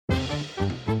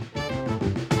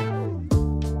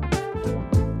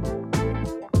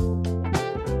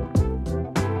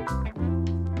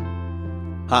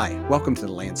Hi, welcome to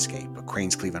The Landscape, a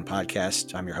Crain's Cleveland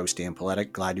podcast. I'm your host, Dan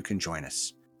Paletic. Glad you can join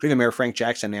us. Cleveland Mayor Frank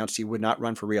Jackson announced he would not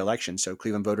run for re-election, so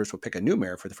Cleveland voters will pick a new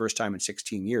mayor for the first time in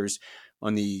 16 years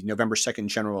on the November 2nd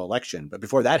general election. But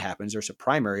before that happens, there's a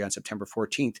primary on September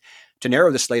 14th to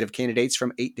narrow the slate of candidates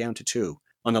from 8 down to 2.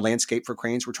 On The Landscape for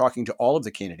Crain's, we're talking to all of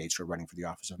the candidates who are running for the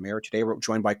office of mayor. Today, we're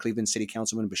joined by Cleveland City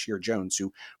Councilman Basheer Jones,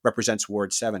 who represents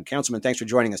Ward 7. Councilman, thanks for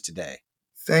joining us today.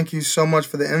 Thank you so much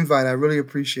for the invite. I really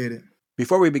appreciate it.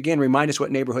 Before we begin, remind us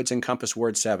what neighborhoods encompass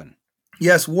Ward 7.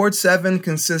 Yes, Ward 7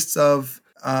 consists of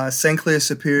St. Clair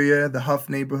Superior, the Huff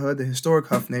neighborhood, the historic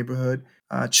Huff neighborhood,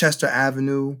 Chester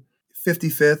Avenue,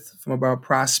 55th from about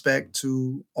Prospect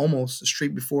to almost the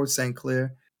street before St.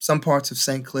 Clair, some parts of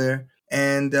St. Clair,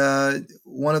 and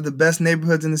one of the best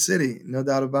neighborhoods in the city, no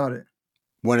doubt about it.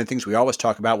 One of the things we always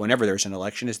talk about whenever there's an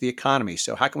election is the economy.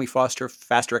 So how can we foster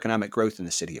faster economic growth in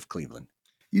the city of Cleveland?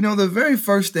 You know, the very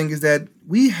first thing is that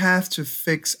we have to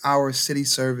fix our city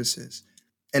services.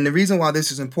 And the reason why this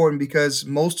is important because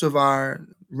most of our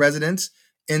residents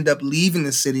end up leaving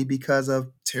the city because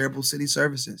of terrible city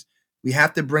services. We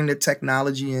have to bring the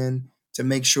technology in to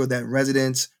make sure that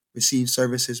residents receive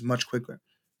services much quicker.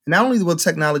 And not only will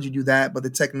technology do that, but the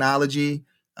technology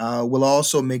will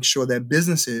also make sure that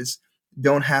businesses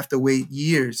don't have to wait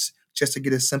years just to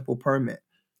get a simple permit.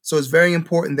 So it's very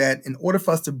important that in order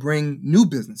for us to bring new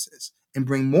businesses and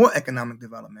bring more economic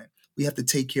development, we have to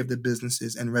take care of the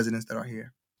businesses and residents that are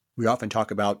here. We often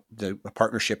talk about the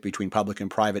partnership between public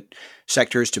and private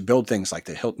sectors to build things like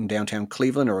the Hilton downtown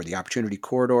Cleveland or the Opportunity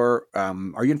Corridor.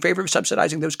 Are you in favor of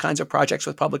subsidizing those kinds of projects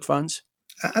with public funds?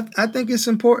 I think it's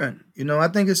important. I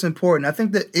think it's important. I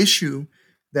think the issue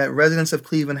that residents of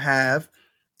Cleveland have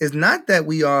is not that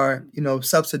we are,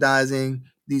 subsidizing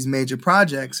these major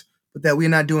projects, but that we're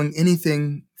not doing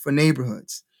anything for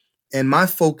neighborhoods. And my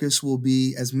focus will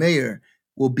be, as mayor,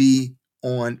 will be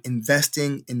on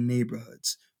investing in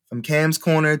neighborhoods. From Cam's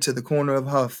Corner to the corner of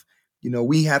Huff,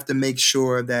 we have to make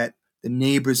sure that the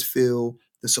neighbors feel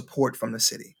the support from the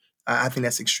city. I think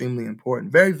that's extremely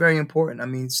important. Very, very important. I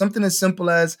mean, something as simple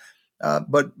as,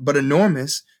 but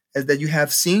enormous, as that you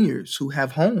have seniors who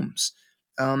have homes,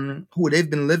 who they've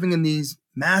been living in these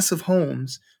massive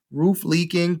homes, roof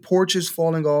leaking, porches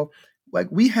falling off. Like,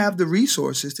 we have the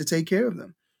resources to take care of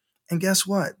them. And guess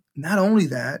what? Not only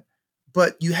that,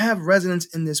 but you have residents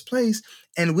in this place,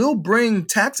 and we'll bring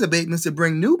tax abatements to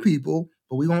bring new people,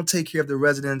 but we won't take care of the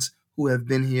residents who have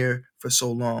been here for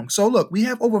so long. So look, we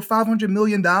have over $500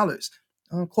 million,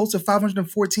 close to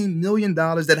 $514 million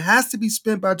that has to be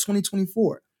spent by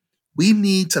 2024. We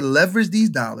need to leverage these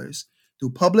dollars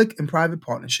through public and private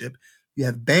partnership. You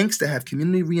have banks that have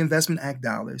Community Reinvestment Act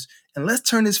dollars, and let's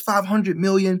turn this $500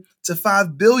 million to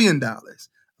 $5 billion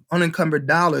unencumbered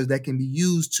dollars that can be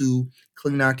used to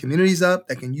clean our communities up,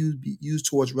 that can be used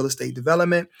towards real estate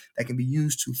development, that can be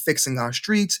used to fixing our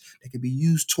streets, that can be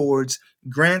used towards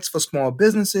grants for small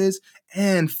businesses,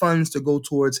 and funds to go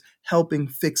towards helping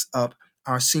fix up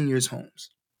our seniors'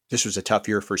 homes. This was a tough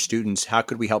year for students. How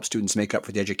could we help students make up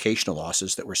for the educational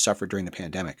losses that were suffered during the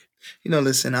pandemic?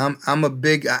 Listen,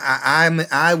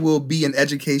 I will be an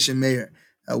education mayor.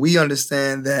 We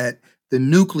understand that the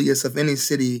nucleus of any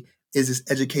city is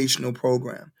its educational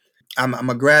program. I'm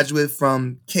a graduate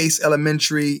from Case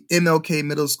Elementary, MLK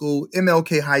Middle School,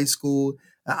 MLK High School,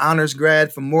 an honors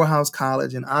grad from Morehouse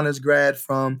College, an honors grad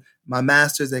from my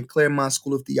master's at Claremont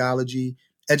School of Theology.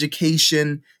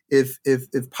 Education, if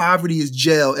poverty is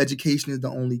jail, education is the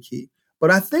only key.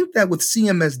 But I think that with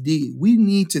CMSD, we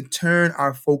need to turn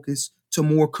our focus to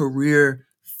more a career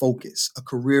focus.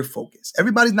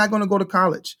 Everybody's not going to go to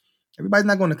college.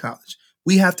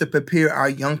 We have to prepare our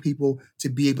young people to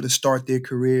be able to start their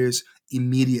careers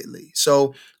immediately.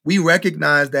 So we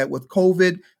recognize that with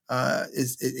COVID,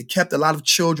 it kept a lot of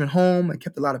children home. It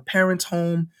kept a lot of parents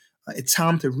home. It's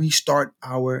time to rejump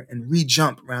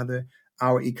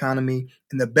our economy.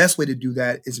 And the best way to do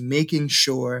that is making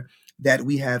sure that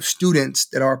we have students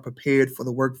that are prepared for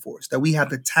the workforce, that we have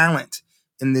the talent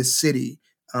in this city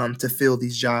to fill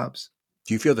these jobs.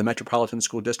 Do you feel the Metropolitan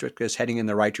School District is heading in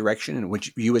the right direction, and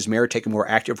would you as mayor take a more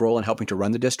active role in helping to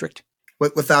run the district?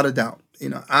 Without a doubt.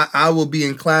 I will be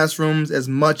in classrooms as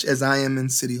much as I am in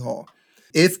City Hall.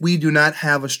 If we do not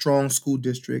have a strong school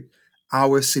district,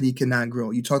 our city cannot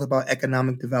grow. You talked about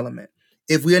economic development.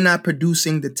 If we are not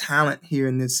producing the talent here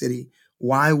in this city,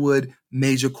 why would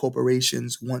major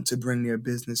corporations want to bring their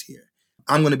business here?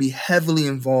 I'm going to be heavily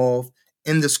involved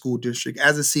in the school district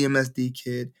as a CMSD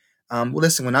kid.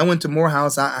 Listen, when I went to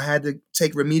Morehouse, I had to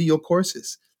take remedial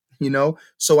courses,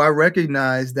 so I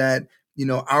recognize that,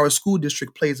 our school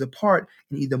district plays a part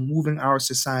in either moving our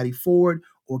society forward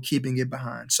or keeping it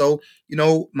behind. So,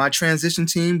 my transition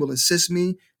team will assist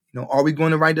me. Are we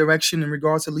going the right direction in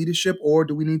regards to leadership, or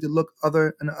do we need to look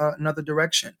another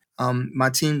direction? My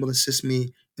team will assist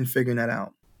me in figuring that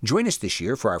out. Join us this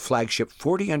year for our flagship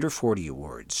 40 Under 40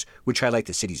 Awards, which highlight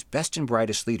the city's best and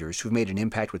brightest leaders who've made an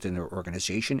impact within their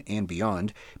organization and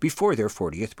beyond before their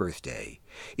 40th birthday.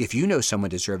 If you know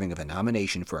someone deserving of a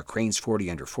nomination for a Crain's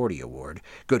 40 Under 40 Award,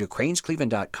 go to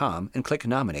cranescleveland.com and click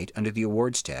Nominate under the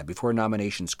Awards tab before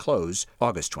nominations close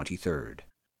August 23rd.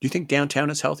 Do you think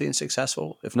downtown is healthy and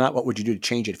successful? If not, what would you do to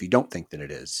change it if you don't think that it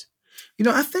is?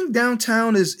 I think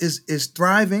downtown is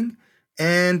thriving,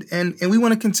 and we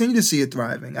want to continue to see it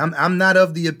thriving. I'm not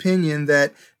of the opinion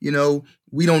that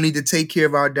we don't need to take care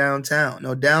of our downtown.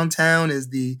 No, downtown is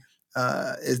the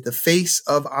face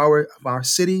of our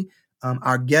city.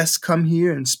 Our guests come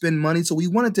here and spend money, so we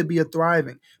want it to be a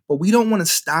thriving, but we don't want to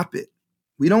stop it.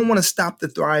 We don't want to stop the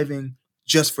thriving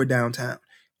just for downtown.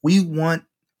 We want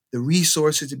the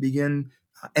resources to begin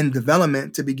and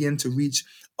development to begin to reach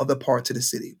other parts of the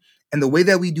city. And the way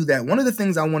that we do that, one of the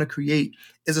things I want to create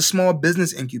is a small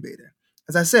business incubator.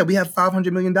 As I said, we have $500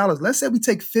 million. Let's say we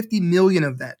take 50 million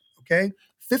of that, okay?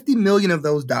 50 million of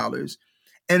those dollars,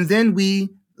 and then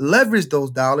we leverage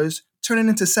those dollars, turn it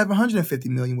into 750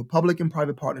 million with public and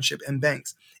private partnership and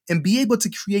banks, and be able to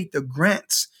create the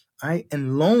grants, right,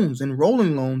 and loans and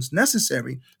rolling loans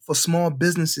necessary for small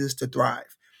businesses to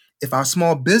thrive. If our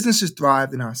small businesses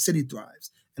thrive, then our city thrives.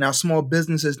 And our small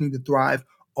businesses need to thrive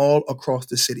all across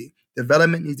the city.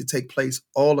 Development needs to take place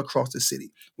all across the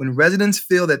city. When residents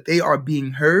feel that they are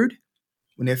being heard,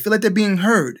 when they feel like they're being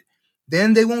heard,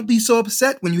 then they won't be so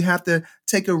upset when you have to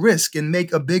take a risk and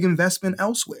make a big investment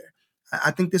elsewhere. I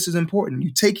think this is important.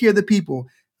 You take care of the people.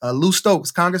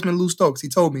 Congressman Lou Stokes, he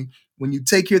told me, when you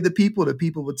take care of the people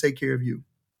will take care of you.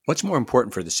 What's more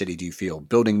important for the city, do you feel?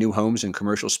 Building new homes and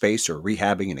commercial space, or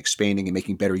rehabbing and expanding and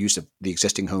making better use of the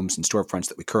existing homes and storefronts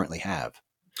that we currently have?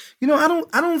 I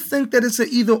don't think that it's an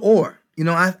either or.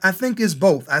 I think it's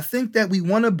both. I think that we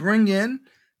want to bring in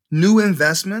new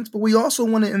investments, but we also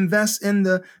want to invest in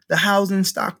the housing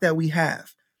stock that we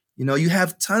have. You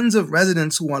have tons of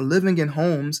residents who are living in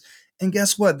homes, and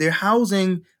guess what? Their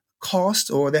housing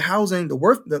cost, or their housing, the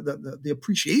worth, the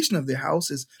appreciation of their house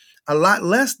is a lot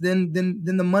less than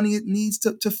the money it needs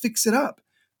to fix it up.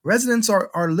 Residents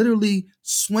are literally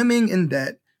swimming in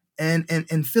debt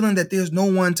and feeling that there's no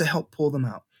one to help pull them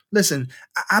out. Listen,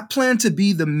 I plan to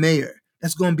be the mayor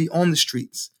that's going to be on the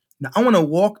streets. Now, I want to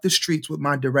walk the streets with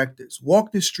my directors,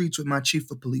 walk the streets with my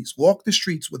chief of police, walk the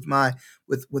streets with my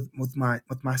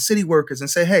city workers, and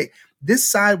say, hey, this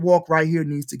sidewalk right here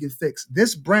needs to get fixed.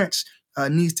 This branch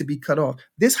needs to be cut off.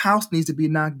 This house needs to be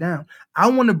knocked down. I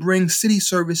want to bring city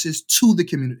services to the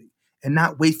community and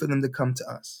not wait for them to come to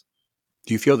us.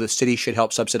 Do you feel the city should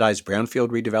help subsidize brownfield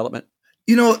redevelopment?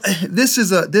 This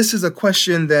is a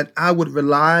question that I would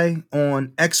rely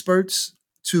on experts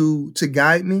to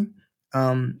guide me.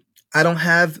 I don't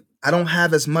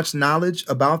have as much knowledge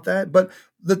about that, but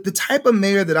the type of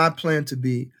mayor that I plan to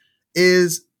be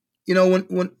is,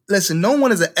 listen, no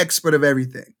one is an expert of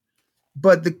everything.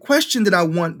 But the question that I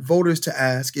want voters to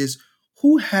ask is,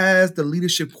 who has the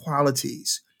leadership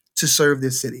qualities to serve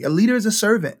this city? A leader is a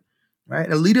servant, right?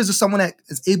 A leader is someone that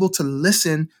is able to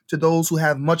listen to those who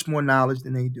have much more knowledge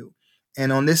than they do.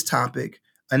 And on this topic,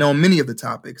 and on many of the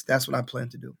topics, that's what I plan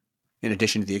to do. In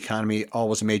addition to the economy,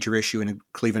 always a major issue in a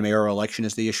Cleveland mayoral election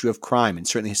is the issue of crime. And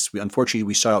certainly, unfortunately,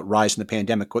 we saw it rise in the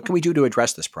pandemic. What can we do to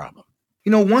address this problem?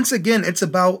 Once again, it's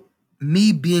about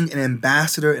me being an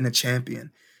ambassador and a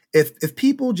champion. If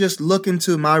people just look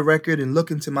into my record and look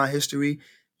into my history,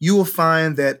 you will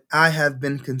find that I have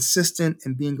been consistent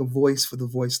in being a voice for the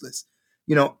voiceless.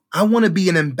 I want to be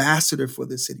an ambassador for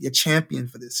this city, a champion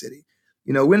for this city.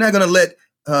 We're not going to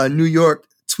let New York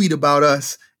tweet about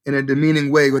us in a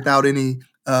demeaning way without any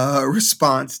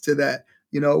response to that.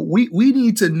 We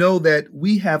need to know that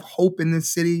we have hope in this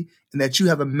city and that you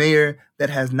have a mayor that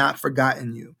has not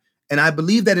forgotten you. And I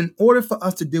believe that in order for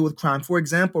us to deal with crime, for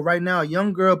example, right now, a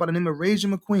young girl by the name of Raja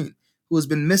McQueen, who has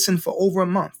been missing for over a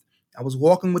month. I was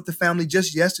walking with the family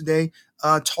just yesterday,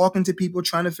 talking to people,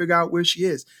 trying to figure out where she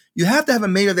is. You have to have a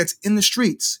mayor that's in the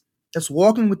streets, that's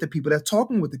walking with the people, that's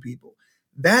talking with the people.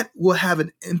 That will have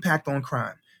an impact on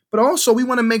crime. But also, we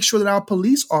want to make sure that our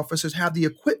police officers have the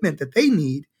equipment that they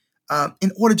need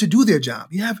in order to do their job.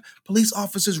 You have police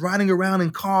officers riding around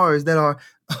in cars that are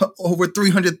over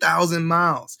 300,000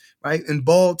 miles, right? And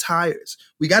bald tires.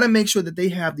 We got to make sure that they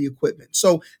have the equipment.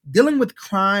 So dealing with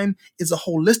crime is a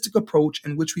holistic approach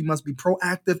in which we must be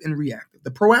proactive and reactive.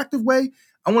 The proactive way,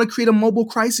 I want to create a mobile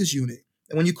crisis unit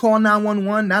And when you call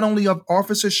 911, not only are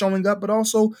officers showing up, but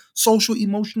also social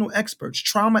emotional experts,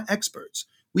 trauma experts.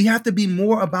 We have to be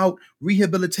more about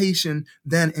rehabilitation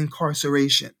than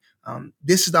incarceration.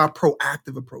 This is our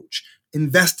proactive approach,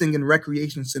 investing in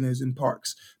recreation centers and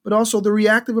parks. But also the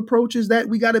reactive approach is that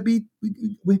we got to be,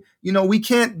 we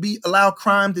can't be allow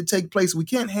crime to take place. We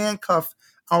can't handcuff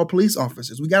our police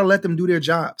officers. We got to let them do their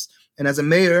jobs. And as a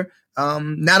mayor,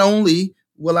 not only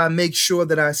will I make sure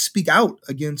that I speak out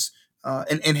against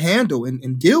and handle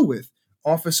and deal with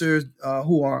officers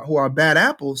who are bad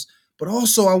apples, but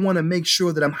also I want to make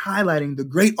sure that I'm highlighting the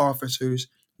great officers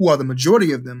who are the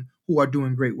majority of them who are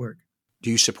doing great work.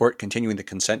 Do you support continuing the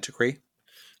consent decree?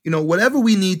 Whatever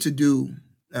we need to do,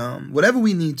 whatever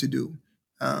we need to do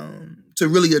to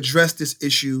really address this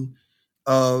issue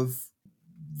of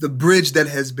the bridge that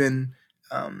has been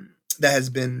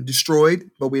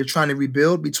destroyed, but we're trying to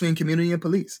rebuild between community and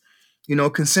police.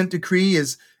 Consent decree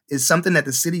is something that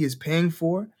the city is paying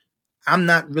for. I'm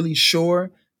not really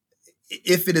sure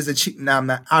if it is achieved. Now I'm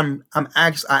not.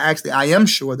 I am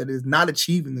sure that it is not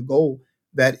achieving the goal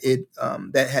that it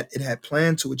had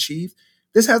planned to achieve.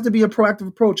 This has to be a proactive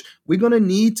approach. We're going to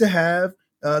need to have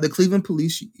the Cleveland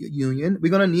Police Union.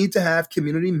 We're going to need to have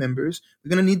community members. We're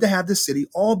going to need to have the city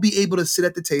all be able to sit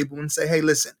at the table and say, hey,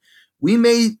 listen, we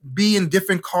may be in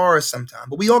different cars sometime,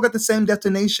 but we all got the same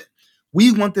destination.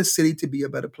 We want this city to be a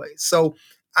better place. So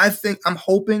I'm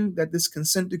hoping that this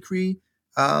consent decree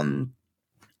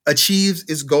achieves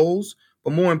its goals.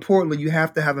 But more importantly, you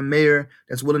have to have a mayor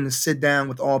that's willing to sit down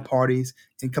with all parties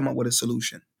and come up with a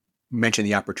solution. You mentioned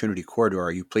the Opportunity Corridor.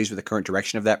 Are you pleased with the current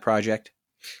direction of that project?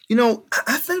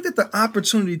 I think that the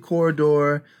Opportunity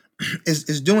Corridor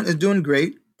is doing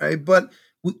great, right? But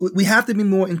we have to be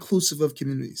more inclusive of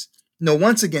communities.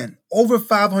 Once again, over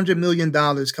 $500 million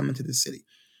coming to the city.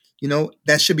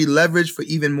 That should be leveraged for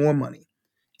even more money.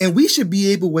 And we should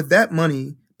be able, with that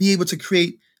money, be able to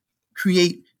create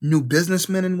new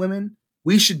businessmen and women.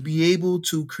 We should be able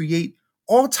to create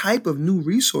all type of new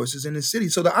resources in the city.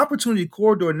 So the Opportunity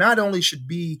Corridor not only should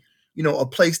be, a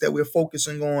place that we're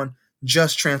focusing on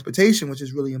just transportation, which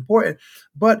is really important,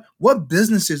 but what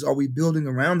businesses are we building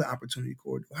around the Opportunity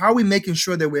Corridor? How are we making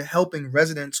sure that we're helping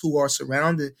residents who are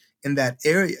surrounded in that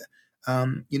area?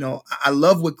 I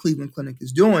love what Cleveland Clinic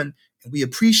is doing, and we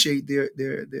appreciate their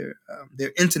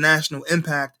international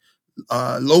impact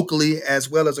locally as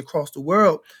well as across the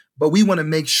world. But we want to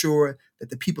make sure that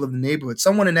the people of the neighborhood,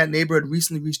 someone in that neighborhood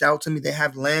recently reached out to me. They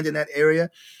have land in that area.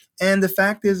 And the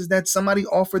fact is that somebody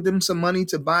offered them some money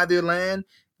to buy their land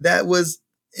that was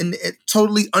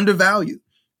totally undervalued,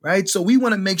 right? So we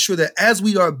want to make sure that as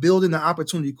we are building the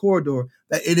Opportunity Corridor,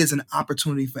 that it is an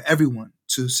opportunity for everyone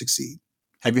to succeed.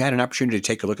 Have you had an opportunity to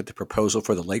take a look at the proposal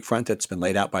for the lakefront that's been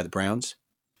laid out by the Browns?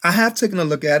 I have taken a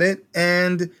look at it,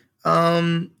 and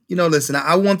listen,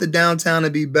 I want the downtown to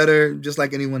be better just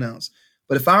like anyone else.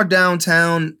 But if our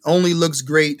downtown only looks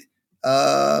great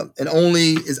and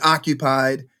only is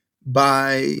occupied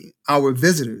by our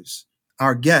visitors,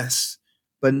 our guests,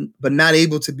 but not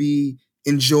able to be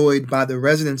enjoyed by the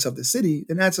residents of the city,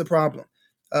 then that's a problem.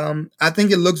 I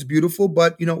think it looks beautiful,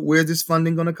 but where's this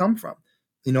funding going to come from?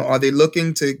 Are they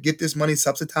looking to get this money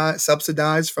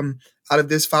subsidized from out of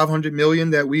this $500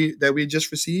 million that we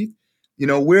just received?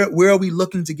 Where are we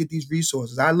looking to get these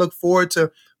resources? I look forward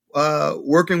to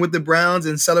working with the Browns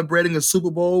and celebrating a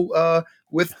Super Bowl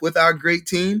with our great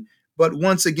team. But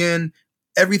once again,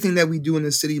 everything that we do in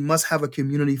the city must have a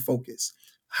community focus.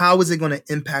 How is it going to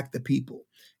impact the people?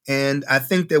 And I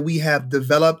think that we have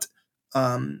developed,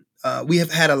 we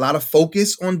have had a lot of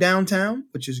focus on downtown,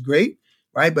 which is great,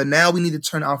 right? But now we need to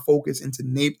turn our focus into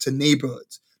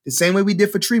neighborhoods, the same way we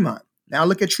did for Tremont. Now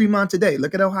look at Tremont today.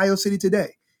 Look at Ohio City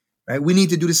today, right? We need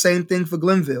to do the same thing for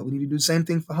Glenville. We need to do the same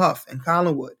thing for Huff and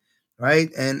Collinwood, right?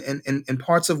 And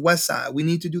parts of West Side. We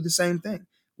need to do the same thing.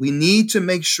 We need to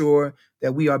make sure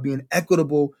that we are being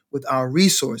equitable with our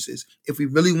resources. If we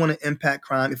really want to impact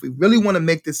crime, if we really want to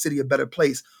make this city a better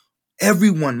place,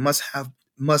 everyone must have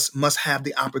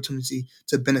the opportunity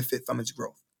to benefit from its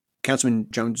growth. Councilman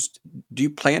Jones, do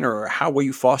you plan or how will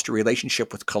you foster a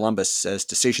relationship with Columbus as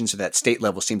decisions at that state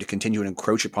level seem to continue to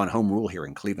encroach upon home rule here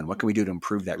in Cleveland? What can we do to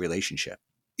improve that relationship?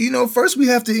 First we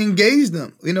have to engage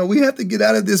them. We have to get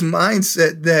out of this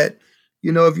mindset that,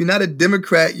 if you're not a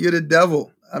Democrat, you're the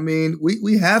devil. I mean,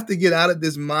 we have to get out of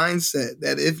this mindset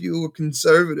that if you're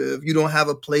conservative, you don't have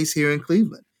a place here in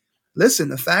Cleveland. Listen,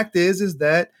 the fact is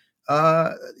that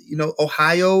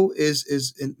Ohio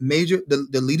is in major.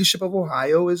 The leadership of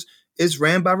Ohio is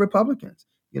ran by Republicans.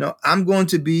 I'm going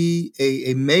to be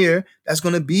a mayor that's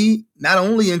going to be not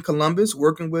only in Columbus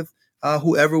working with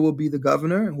whoever will be the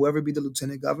governor and whoever be the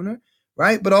lieutenant governor,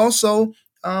 right? But also,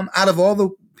 out of all the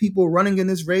people running in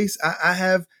this race, I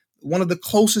have one of the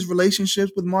closest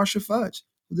relationships with Marsha Fudge,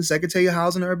 the Secretary of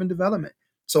Housing and Urban Development.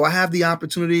 So I have the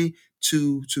opportunity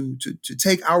to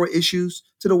take our issues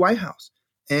to the White House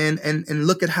and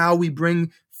look at how we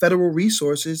bring federal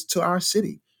resources to our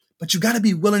city. But you got to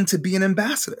be willing to be an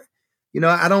ambassador.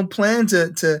 I don't plan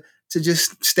to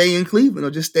just stay in Cleveland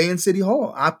or just stay in City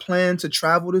Hall. I plan to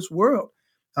travel this world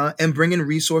and bring in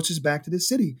resources back to the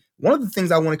city. One of the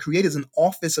things I want to create is an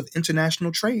office of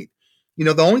international trade.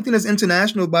 The only thing that's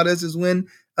international about us is when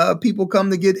people come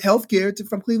to get healthcare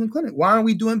from Cleveland Clinic. Why aren't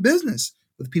we doing business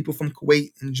with people from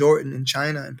Kuwait and Jordan and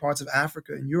China and parts of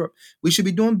Africa and Europe? We should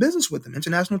be doing business with them.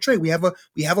 International trade. We have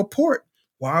a port.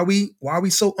 Why are we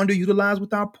so underutilized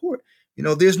with our port?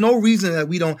 There's no reason that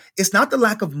we don't. It's not the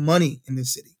lack of money in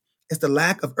this city. It's the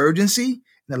lack of urgency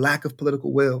and the lack of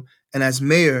political will. And as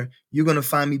mayor, you're going to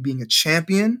find me being a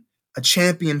champion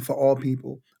for all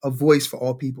people, a voice for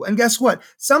all people. And guess what?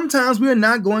 Sometimes we're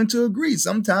not going to agree.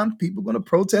 Sometimes people are going to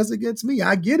protest against me.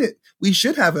 I get it. We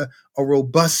should have a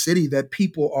robust city that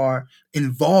people are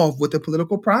involved with the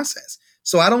political process.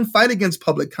 So I don't fight against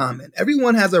public comment.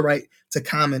 Everyone has a right to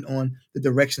comment on the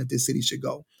direction that this city should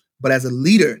go. But as a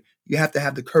leader, you have to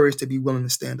have the courage to be willing to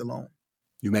stand alone.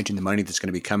 You mentioned the money that's going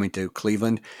to be coming to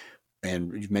Cleveland,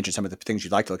 and you've mentioned some of the things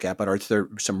you'd like to look at, but are there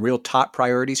some real top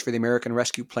priorities for the American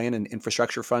Rescue Plan and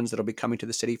infrastructure funds that'll be coming to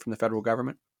the city from the federal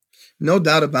government? No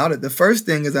doubt about it. The first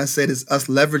thing, as I said, is us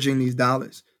leveraging these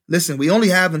dollars. Listen, we only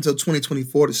have until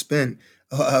 2024 to spend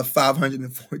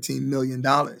 $514 million,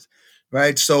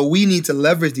 right? So we need to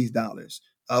leverage these dollars.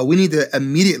 We need to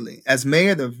immediately, as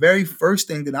mayor, the very first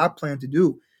thing that I plan to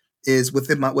do is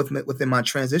within my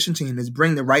transition team is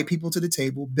bring the right people to the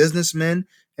table, businessmen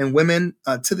and women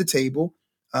to the table,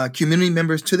 community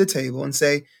members to the table, and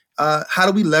say, how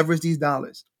do we leverage these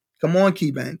dollars? Come on,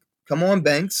 KeyBank. Come on,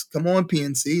 banks. Come on,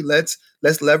 PNC.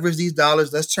 Let's leverage these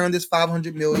dollars. Let's turn this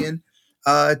 $500 million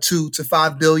to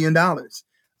 $5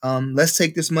 billion. Let's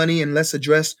take this money and let's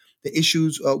address the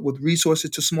issues with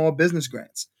resources to small business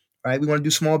grants. Right? We want to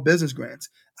do small business grants.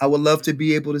 I would love to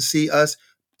be able to see us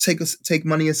take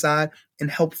money aside and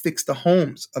help fix the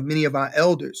homes of many of our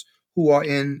elders who are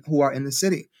in the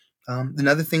city.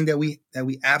 Another thing that we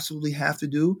absolutely have to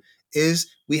do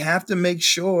is we have to make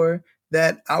sure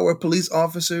that our police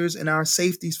officers and our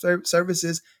safety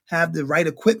services have the right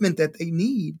equipment that they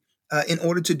need in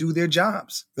order to do their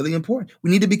jobs. Really important.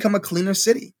 We need to become a cleaner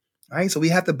city, right? So we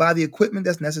have to buy the equipment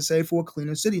that's necessary for a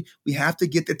cleaner city. We have to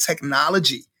get the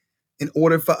technology in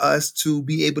order for us to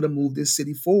be able to move this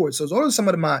city forward. So those are some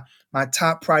of my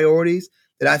top priorities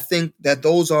that I think that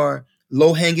those are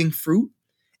low-hanging fruit.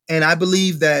 And I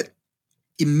believe that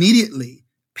immediately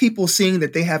people seeing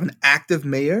that they have an active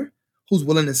mayor who's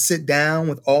willing to sit down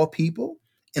with all people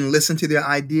and listen to their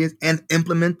ideas and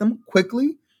implement them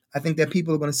quickly, I think that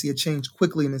people are going to see a change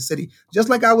quickly in the city, just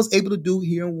like I was able to do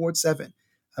here in Ward 7.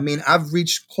 I mean, I've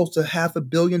reached close to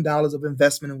 $500 million of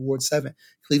investment in Ward 7.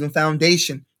 Cleveland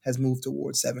Foundation has moved to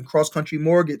Ward 7. Cross Country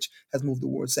Mortgage has moved to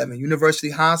Ward 7. University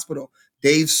Hospital,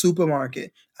 Dave's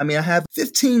Supermarket. I mean, I have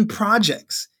 15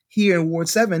 projects here in Ward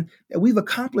 7 that we've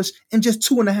accomplished in just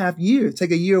 2.5 years.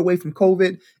 Take a year away from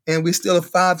COVID, and we're still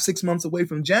 5-6 months away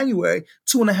from January.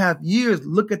 2.5 years,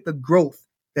 look at the growth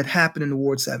that happened in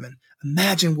Ward 7.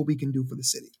 Imagine what we can do for the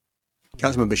city.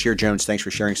 Councilman Basheer Jones, thanks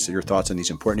for sharing your thoughts on these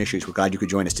important issues. We're glad you could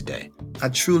join us today. I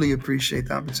truly appreciate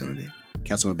the opportunity.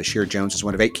 Councilman Basheer Jones is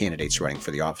one of 8 candidates running for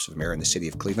the office of mayor in the city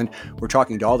of Cleveland. We're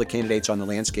talking to all the candidates on the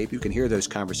landscape. You can hear those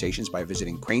conversations by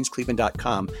visiting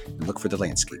cranescleveland.com and look for the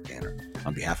landscape banner.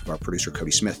 On behalf of our producer,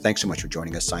 Cody Smith, thanks so much for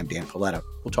joining us. I'm Dan Paletta.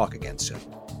 We'll talk again soon.